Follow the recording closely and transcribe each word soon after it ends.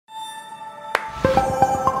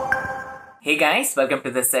Hey guys, welcome to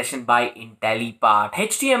this session by Intellipaat.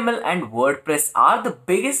 HTML and WordPress are the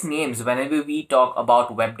biggest names whenever we talk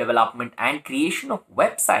about web development and creation of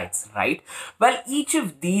websites, right? Well, each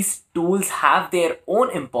of these tools have their own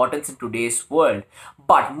importance in today's world.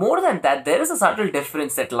 But more than that, there is a subtle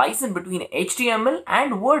difference that lies in between HTML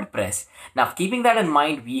and WordPress. Now, keeping that in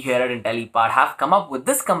mind, we here at Intellipaat have come up with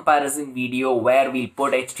this comparison video where we'll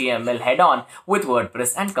put HTML head on with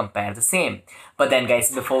WordPress and compare the same. But then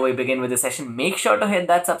guys, before we begin with the session, make sure to hit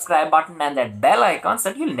that subscribe button and that bell icon so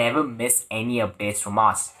that you'll never miss any updates from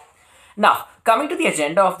us. Now, coming to the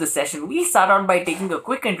agenda of this session, we'll start out by taking a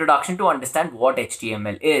quick introduction to understand what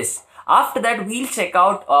HTML is. After that, we'll check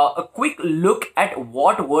out a quick look at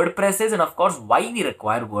what WordPress is and of course why we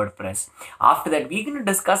require WordPress. After that, we're going to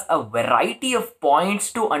discuss a variety of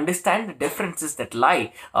points to understand the differences that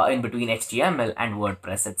lie in between HTML and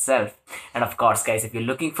WordPress itself. And of course, guys, if you're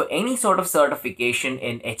looking for any sort of certification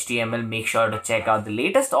in HTML, make sure to check out the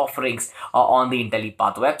latest offerings on the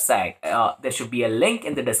Intellipaat website. There should be a link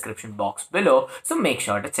in the description box below, so make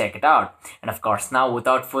sure to check it out. And of course, now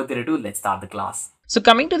without further ado, let's start the class. So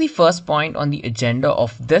coming to the first point on the agenda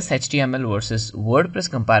of this HTML versus WordPress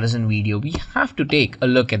comparison video, we have to take a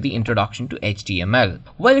look at the introduction to HTML.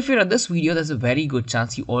 Well, if you're at this video, there's a very good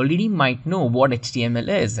chance you already might know what HTML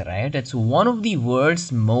is, right? It's one of the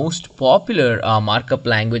world's most popular markup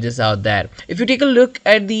languages out there. If you take a look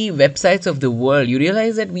at the websites of the world, you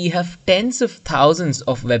realize that we have tens of thousands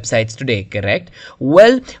of websites today, correct?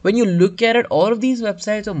 Well, when you look at it, all of these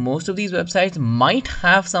websites or most of these websites might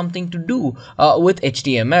have something to do with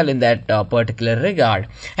HTML in that particular regard.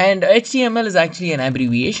 And HTML is actually an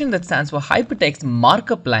abbreviation that stands for Hypertext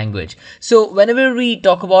Markup Language. So whenever we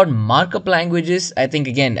talk about markup languages, I think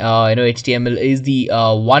again, HTML is the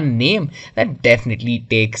one name that definitely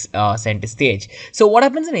takes center stage. So what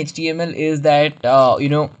happens in HTML is that,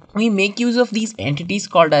 we make use of these entities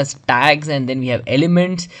called as tags, and then we have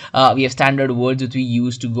elements, we have standard words which we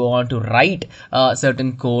use to go on to write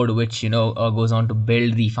certain code which goes on to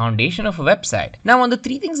build the foundation of a website. Now on the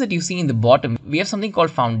three things that you see in the bottom, we have something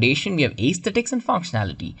called foundation, we have aesthetics and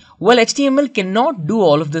functionality. Well, HTML cannot do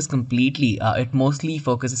all of this completely. It mostly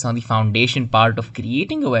focuses on the foundation part of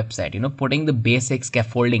creating a website, putting the basic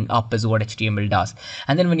scaffolding up is what HTML does.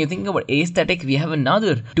 And then when you think about aesthetic, we have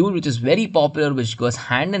another tool which is very popular which goes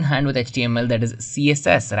hand in hand with HTML, that is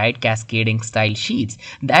CSS, right? Cascading style sheets.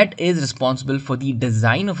 That is responsible for the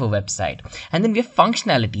design of a website. And then we have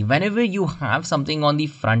functionality. Whenever you have something on the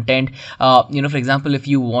front end, for example, if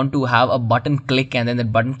you want to have a button click and then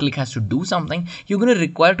that button click has to do something, you're going to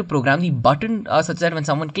require to program the button such that when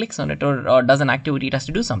someone clicks on it or does an activity, it has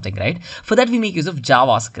to do something, right? For that, we make use of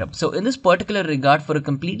JavaScript. So in this particular regard, for a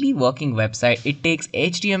completely working website, it takes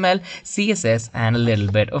HTML, CSS, and a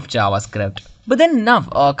little bit of JavaScript. But then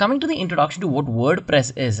now, coming to the introduction to what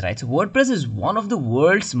WordPress is, right? So WordPress is one of the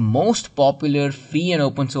world's most popular free and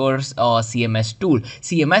open source CMS tool.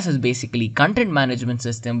 CMS is basically content management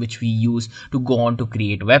system which we use to go on to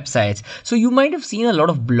create websites. So you might have seen a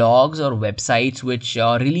lot of blogs or websites which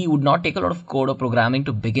really would not take a lot of code or programming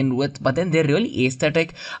to begin with, but then they're really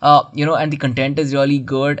aesthetic, and the content is really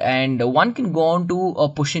good, and one can go on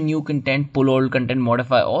to push in new content, pull old content,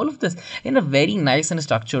 modify all of this in a very nice and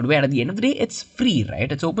structured way. And at the end of the day, it's free,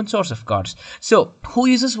 right? It's open source, of course. So who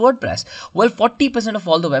uses WordPress? Well, 40% of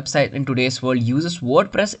all the websites in today's world uses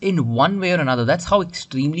WordPress in one way or another. That's how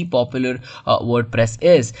extremely popular WordPress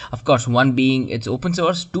is. Of course, one being it's open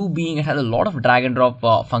source, two being it has a lot of drag and drop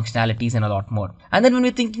functionalities and a lot more. And then when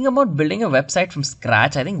we're thinking about building a website from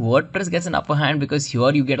scratch, I think WordPress gets an upper hand because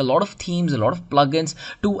here you get a lot of themes, a lot of plugins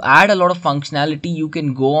to add a lot of functionality. You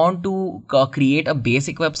can go on to create a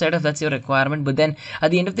basic website if that's your requirement. But then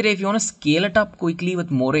at the end of the day, if you want to scale it up quickly with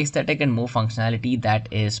more aesthetic and more functionality, that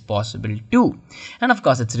is possible too. And of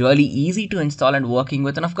course, it's really easy to install and working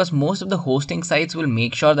with. And of course, most of the hosting sites will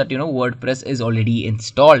make sure that WordPress is already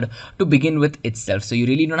installed to begin with itself. So you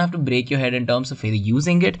really don't have to break your head in terms of either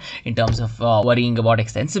using it, in terms of worrying about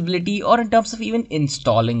extensibility, or in terms of even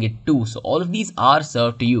installing it too. So all of these are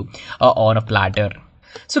served to you on a platter.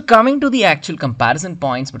 So coming to the actual comparison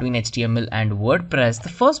points between HTML and WordPress, the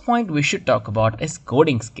first point we should talk about is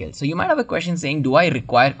coding skills. So you might have a question saying, do I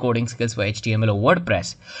require coding skills for HTML or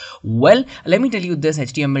WordPress? Well, let me tell you this,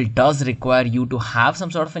 HTML does require you to have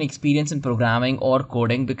some sort of an experience in programming or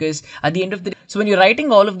coding, because at the end of the day, So when you're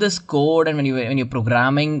writing all of this code and when you're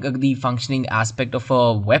programming the functioning aspect of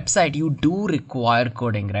a website, you do require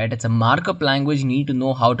coding, right? It's a markup language. You need to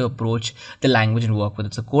know how to approach the language and work with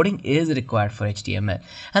it. So coding is required for HTML.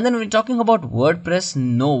 And then when we're talking about WordPress,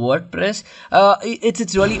 no, WordPress,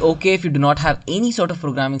 it's really okay if you do not have any sort of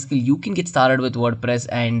programming skill. You can get started with WordPress,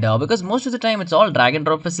 and because most of the time it's all drag and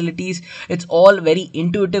drop facilities, it's all very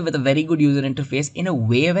intuitive with a very good user interface in a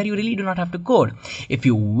way where you really do not have to code. If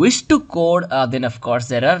you wish to code, then of course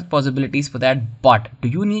there are possibilities for that, but do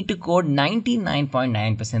you need to code?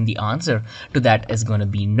 99.9% the answer to that is going to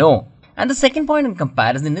be no. And the second point in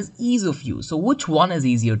comparison is ease of use. So which one is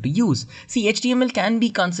easier to use? See, HTML can be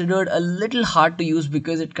considered a little hard to use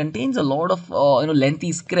because it contains a lot of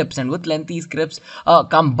lengthy scripts, and with lengthy scripts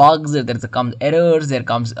come bugs, there comes errors, there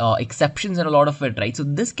comes exceptions and a lot of it, right? So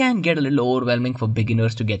this can get a little overwhelming for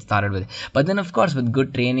beginners to get started with. But then of course with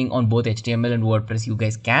good training on both HTML and WordPress, you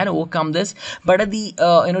guys can overcome this. But at the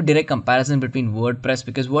direct comparison between WordPress,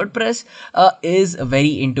 because WordPress is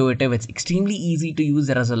very intuitive, it's extremely easy to use.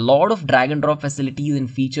 There is a lot of drag and drop facilities and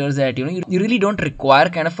features that you really don't require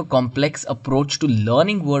kind of a complex approach to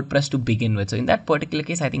learning WordPress to begin with. So in that particular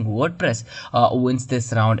case, I think WordPress wins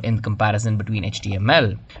this round in comparison between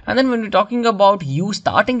HTML. And then when we're talking about you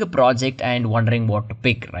starting a project and wondering what to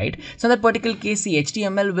pick, right? So in that particular case, the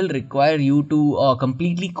HTML will require you to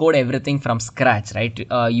completely code everything from scratch, right?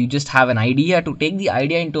 You just have an idea. To take the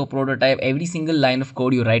idea into a prototype, every single line of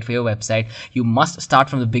code you write for your website, you must start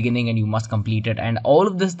from the beginning and you must complete it. And all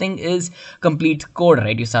of this thing is complete code,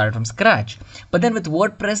 right? You started from scratch. But then with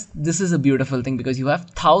WordPress, this is a beautiful thing because you have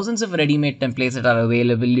thousands of ready-made templates that are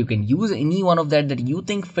available. You can use any one of that you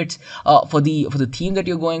think fits for the theme that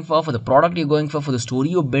you're going for the product you're going for the story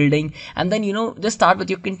you're building, and then just start with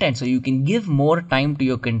your content. So you can give more time to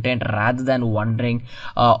your content rather than wondering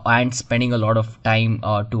and spending a lot of time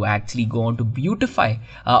to actually go on to beautify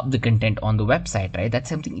the content on the website, right? That's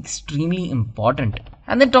something extremely important.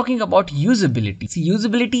 And then talking about usability. See,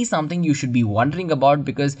 usability is something you should be wondering about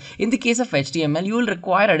because in the case of HTML, you will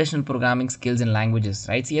require additional programming skills and languages,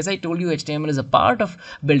 right? See, as I told you, HTML is a part of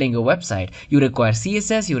building a website. You require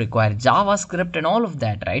CSS, you require JavaScript and all of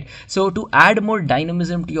that, right? So to add more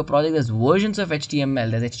dynamism to your project, there's versions of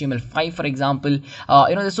HTML. There's HTML5, for example.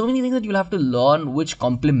 There's so many things that you'll have to learn which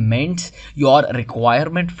complements your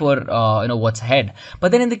requirement for, what's ahead.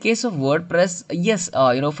 But then in the case of WordPress, yes,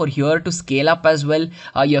 for here to scale up as well,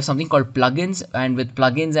 you have something called plugins, and with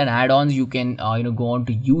plugins and add-ons you can go on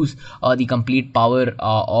to use the complete power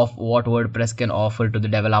of what WordPress can offer to the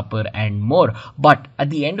developer and more. But at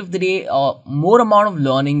the end of the day, more amount of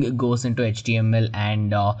learning goes into HTML,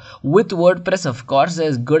 and with WordPress, of course,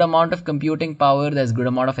 there's good amount of computing power, there's good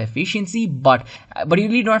amount of efficiency, but you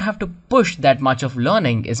really don't have to push that much of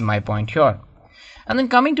learning is my point here. And then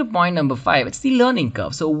coming to point number 5, it's the learning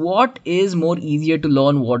curve. So what is more easier to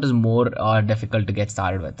learn? What is more difficult to get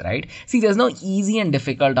started with, right? See, there's no easy and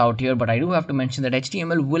difficult out here, but I do have to mention that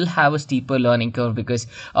HTML will have a steeper learning curve because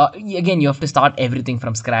again, you have to start everything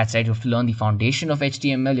from scratch, right? You have to learn the foundation of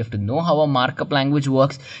HTML. You have to know how a markup language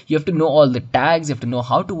works. You have to know all the tags. You have to know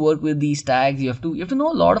how to work with these tags. You have to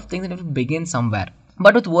know a lot of things, and you have to begin somewhere.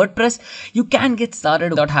 But with WordPress, you can get started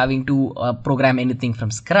without having to program anything from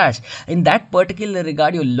scratch. In that particular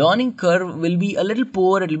regard, your learning curve will be a little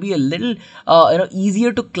poor. It will be a little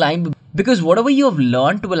easier to climb because whatever you have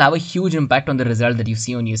learned will have a huge impact on the result that you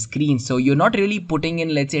see on your screen. So you're not really putting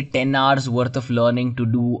in, let's say, 10 hours worth of learning to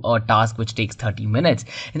do a task which takes 30 minutes.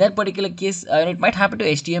 In that particular case, it might happen to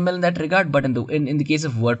HTML in that regard, but in the case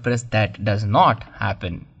of WordPress, that does not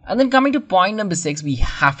happen. And then coming to point number 6, we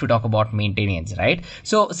have to talk about maintenance, right?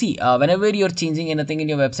 So see, whenever you're changing anything in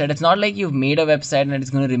your website, it's not like you've made a website and it's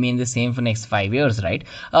going to remain the same for next 5 years, right?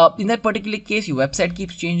 In that particular case, your website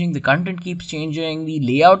keeps changing, the content keeps changing, the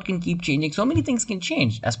layout can keep changing. So many things can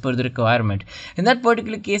change as per the requirement. In that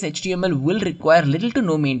particular case, HTML will require little to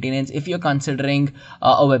no maintenance if you're considering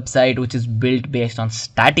a website which is built based on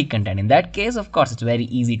static content. In that case, of course, it's very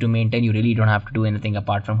easy to maintain. You really don't have to do anything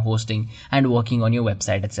apart from hosting and working on your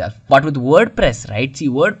website itself. But with WordPress, right? See,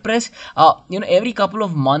 WordPress, every couple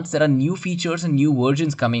of months there are new features and new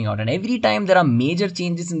versions coming out, and every time there are major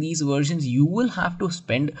changes in these versions, you will have to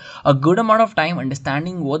spend a good amount of time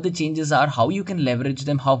understanding what the changes are, how you can leverage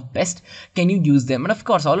them, how best can you use them, and of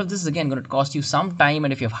course, all of this is again going to cost you some time.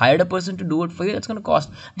 And if you've hired a person to do it for you, it's going to cost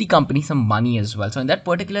the company some money as well. So in that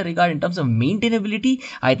particular regard, in terms of maintainability,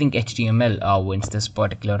 I think HTML wins this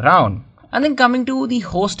particular round. And then coming to the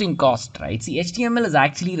hosting cost, right? See, HTML is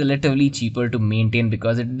actually relatively cheaper to maintain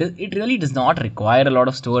because it really does not require a lot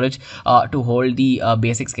of storage to hold the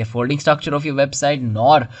basic scaffolding structure of your website,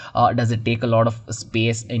 nor does it take a lot of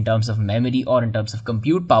space in terms of memory or in terms of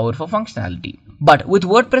compute power for functionality. But with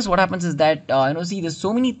WordPress, what happens is that, see, there's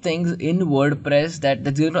so many things in WordPress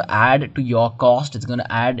that's going to add to your cost. It's going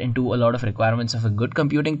to add into a lot of requirements of a good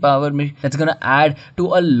computing power. That's going to add to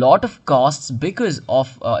a lot of costs because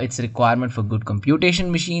of its requirement for good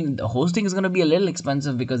computation machine. The hosting is going to be a little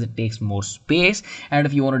expensive because it takes more space. And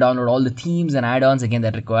if you want to download all the themes and add-ons, again,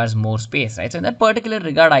 that requires more space, right? So in that particular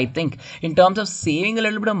regard, I think in terms of saving a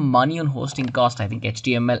little bit of money on hosting cost, I think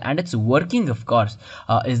HTML and its working, of course,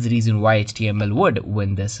 is the reason why HTML would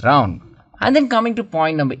win this round. And then coming to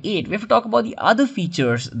point number 8, we have to talk about the other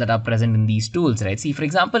features that are present in these tools, right? See, for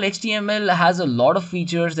example, HTML has a lot of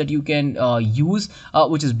features that you can use,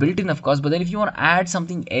 which is built in, of course. But then if you want to add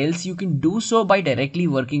something else, you can do so by directly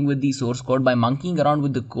working with the source code, by monkeying around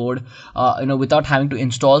with the code, without having to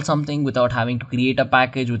install something, without having to create a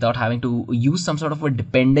package, without having to use some sort of a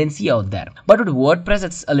dependency out there. But with WordPress,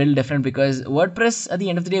 it's a little different because WordPress, at the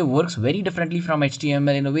end of the day, works very differently from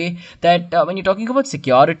HTML in a way that when you're talking about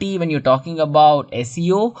security, when you're talking about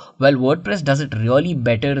SEO, well, WordPress does it really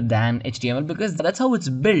better than HTML because that's how it's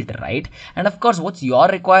built, right? And of course, what's your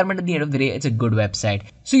requirement at the end of the day? It's a good website.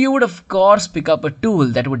 So you would of course pick up a tool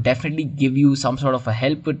that would definitely give you some sort of a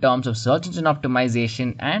help in terms of search engine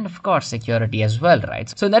optimization and of course security as well,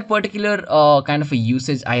 right? So in that particular kind of a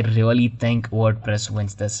usage, I really think WordPress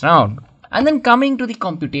wins this round. And then coming to the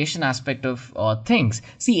computation aspect of things,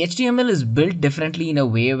 see, HTML is built differently in a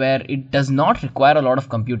way where it does not require a lot of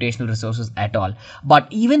computational resources at all. But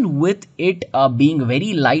even with it being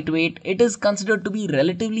very lightweight, it is considered to be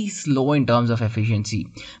relatively slow in terms of efficiency.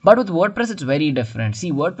 But with WordPress, it's very different.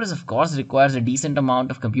 See, WordPress, of course, requires a decent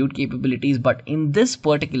amount of compute capabilities, but in this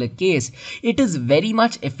particular case, it is very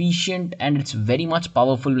much efficient and it's very much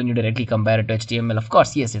powerful when you directly compare it to HTML. Of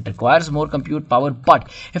course, yes, it requires more compute power, but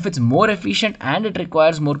if it's more efficient and it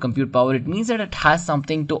requires more compute power, it means that it has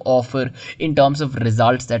something to offer in terms of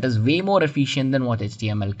results that is way more efficient than what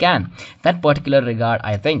HTML can. That particular regard,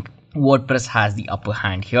 I think WordPress has the upper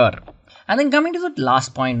hand here. And then coming to the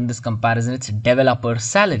last point in this comparison, it's developer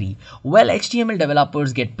salary. Well, HTML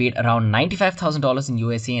developers get paid around $95,000 in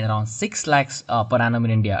USA and around 6 lakhs per annum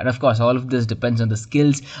in India. And of course, all of this depends on the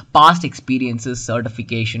skills, past experiences,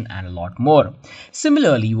 certification, and a lot more.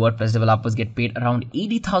 Similarly, WordPress developers get paid around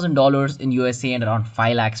 $80,000 in USA and around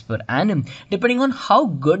 5 lakhs per annum, depending on how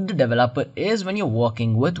good the developer is when you're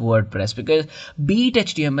working with WordPress. Because be it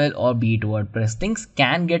HTML or be it WordPress, things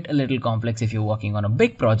can get a little complex if you're working on a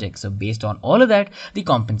big project. So based on all of that, the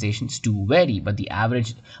compensations do vary, but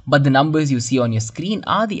the numbers you see on your screen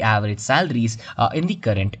are the average salaries in the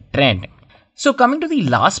current trend. So coming to the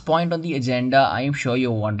last point on the agenda, I am sure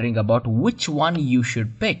you're wondering about which one you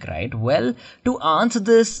should pick, right? Well, to answer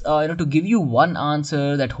this, to give you one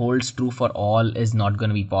answer that holds true for all is not going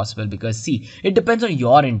to be possible because see, it depends on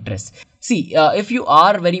your interests. See, if you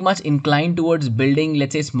are very much inclined towards building,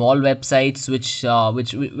 let's say, small websites,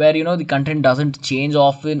 where the content doesn't change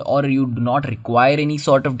often, or you do not require any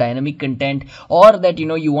sort of dynamic content, or that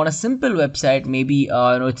you want a simple website, maybe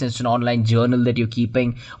it's just an online journal that you're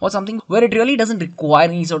keeping, or something where it really doesn't require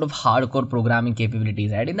any sort of hardcore programming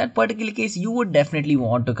capabilities, right? In that particular case, you would definitely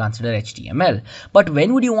want to consider HTML. But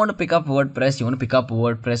when would you want to pick up WordPress? You want to pick up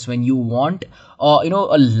WordPress when you want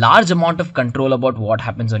a large amount of control about what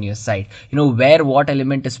happens on your site. Where what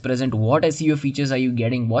element is present, what SEO features are you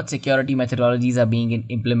getting, what security methodologies are being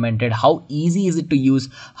implemented, how easy is it to use,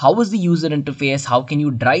 how is the user interface, how can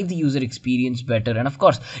you drive the user experience better, and of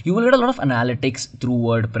course you will get a lot of analytics through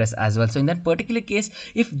WordPress as well. So in that particular case,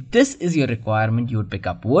 if this is your requirement, you would pick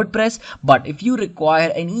up WordPress. But if you require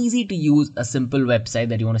an easy to use, a simple website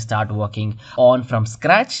that you want to start working on from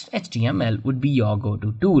scratch, HTML would be your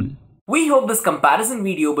go-to tool. We hope this comparison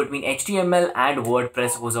video between HTML and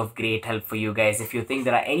WordPress was of great help for you guys. If you think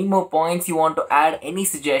there are any more points you want to add, any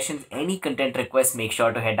suggestions, any content requests, make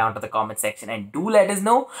sure to head down to the comment section and do let us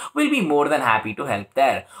know. We'll be more than happy to help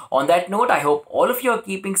there. On that note, I hope all of you are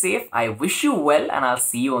keeping safe. I wish you well and I'll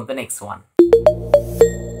see you on the next one.